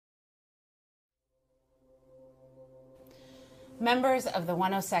Members of the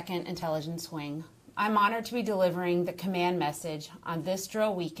 102nd Intelligence Wing, I'm honored to be delivering the command message on this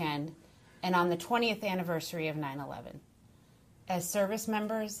drill weekend and on the 20th anniversary of 9/11. As service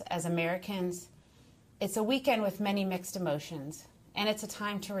members, as Americans, it's a weekend with many mixed emotions, and it's a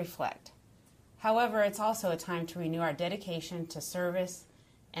time to reflect. However, it's also a time to renew our dedication to service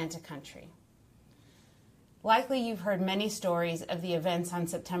and to country. Likely you've heard many stories of the events on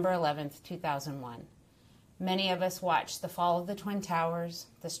September 11th, 2001. Many of us watched the fall of the Twin Towers,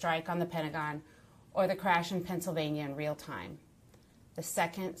 the strike on the Pentagon, or the crash in Pennsylvania in real time. The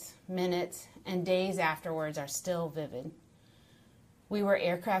seconds, minutes, and days afterwards are still vivid. We were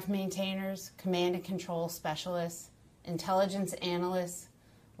aircraft maintainers, command and control specialists, intelligence analysts,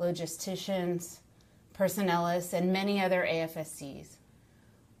 logisticians, personnelists, and many other AFSCs.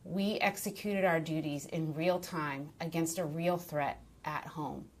 We executed our duties in real time against a real threat at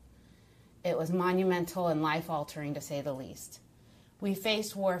home. It was monumental and life-altering, to say the least. We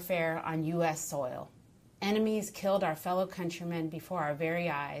faced warfare on U.S. soil. Enemies killed our fellow countrymen before our very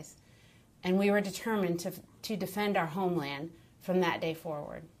eyes, and we were determined to defend our homeland from that day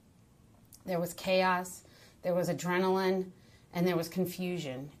forward. There was chaos, there was adrenaline, and there was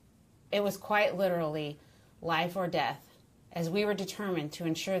confusion. It was quite literally life or death, as we were determined to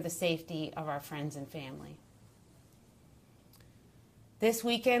ensure the safety of our friends and family. This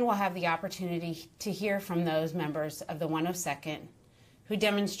weekend, we'll have the opportunity to hear from those members of the 102nd who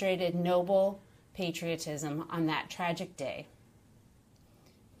demonstrated noble patriotism on that tragic day.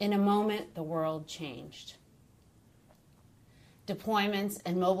 In a moment, the world changed. Deployments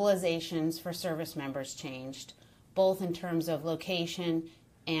and mobilizations for service members changed, both in terms of location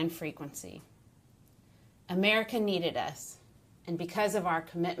and frequency. America needed us, and because of our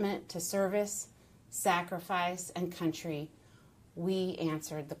commitment to service, sacrifice, and country, we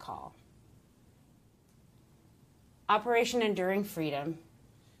answered the call. Operation Enduring Freedom,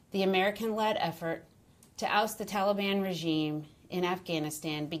 the American-led effort to oust the Taliban regime in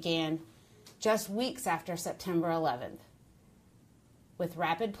Afghanistan, began just weeks after September 11th. With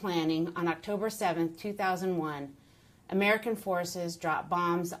rapid planning, on October 7, 2001, American forces dropped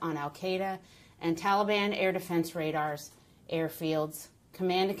bombs on al-Qaeda and Taliban air defense radars, airfields,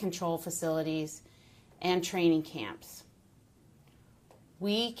 command and control facilities, and training camps.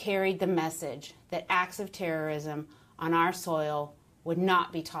 We carried the message that acts of terrorism on our soil would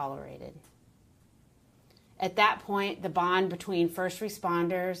not be tolerated. At that point, the bond between first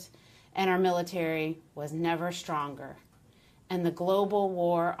responders and our military was never stronger, and the global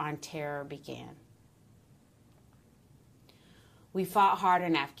war on terror began. We fought hard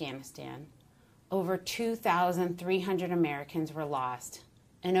in Afghanistan. Over 2,300 Americans were lost,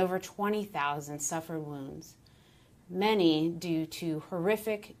 and over 20,000 suffered wounds, many due to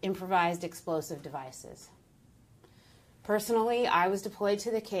horrific improvised explosive devices. Personally, I was deployed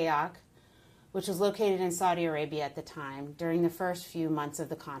to the KAOK, which was located in Saudi Arabia at the time, during the first few months of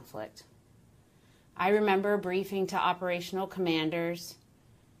the conflict. I remember briefing to operational commanders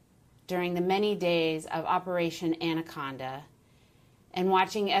during the many days of Operation Anaconda and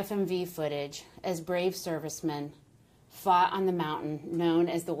watching FMV footage as brave servicemen fought on the mountain known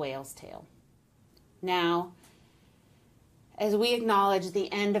as the Whale's Tail. Now, as we acknowledge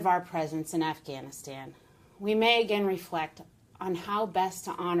the end of our presence in Afghanistan, we may again reflect on how best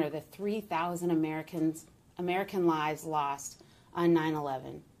to honor the 3,000 American lives lost on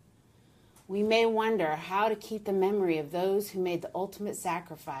 9/11. We may wonder how to keep the memory of those who made the ultimate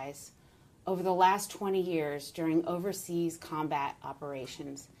sacrifice over the last 20 years during overseas combat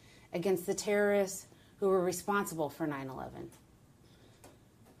operations against the terrorists who were responsible for 9/11.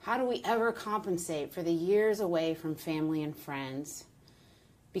 How do we ever compensate for the years away from family and friends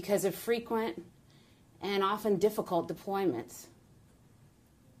because of frequent and often difficult deployments?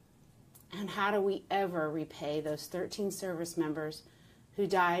 And how do we ever repay those 13 service members who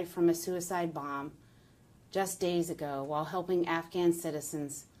died from a suicide bomb just days ago while helping Afghan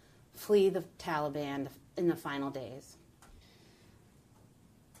citizens flee the Taliban in the final days?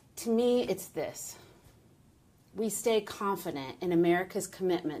 To me, it's this. We stay confident in America's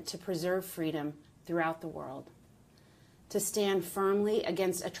commitment to preserve freedom throughout the world, to stand firmly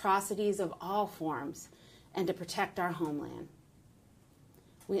against atrocities of all forms, and to protect our homeland.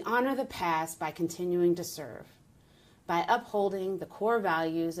 We honor the past by continuing to serve, by upholding the core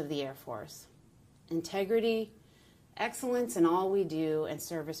values of the Air Force: integrity, excellence in all we do, and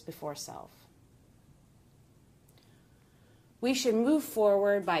service before self. We should move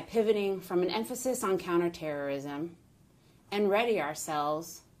forward by pivoting from an emphasis on counterterrorism and ready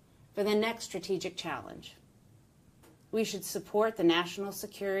ourselves for the next strategic challenge. We should support the national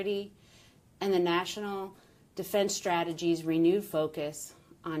security and the national defense strategy's renewed focus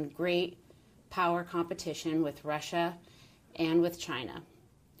on great power competition with Russia and with China.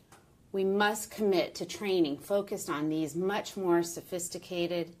 We must commit to training focused on these much more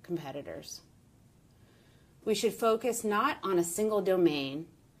sophisticated competitors. We should focus not on a single domain,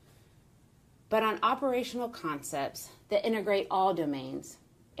 but on operational concepts that integrate all domains: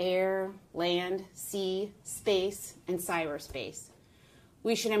 air, land, sea, space, and cyberspace.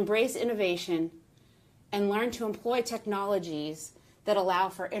 We should embrace innovation and learn to employ technologies that allow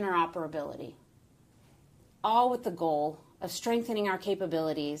for interoperability, all with the goal of strengthening our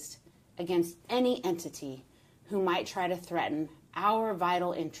capabilities against any entity who might try to threaten our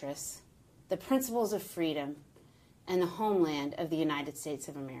vital interests, the principles of freedom, and the homeland of the United States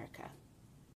of America.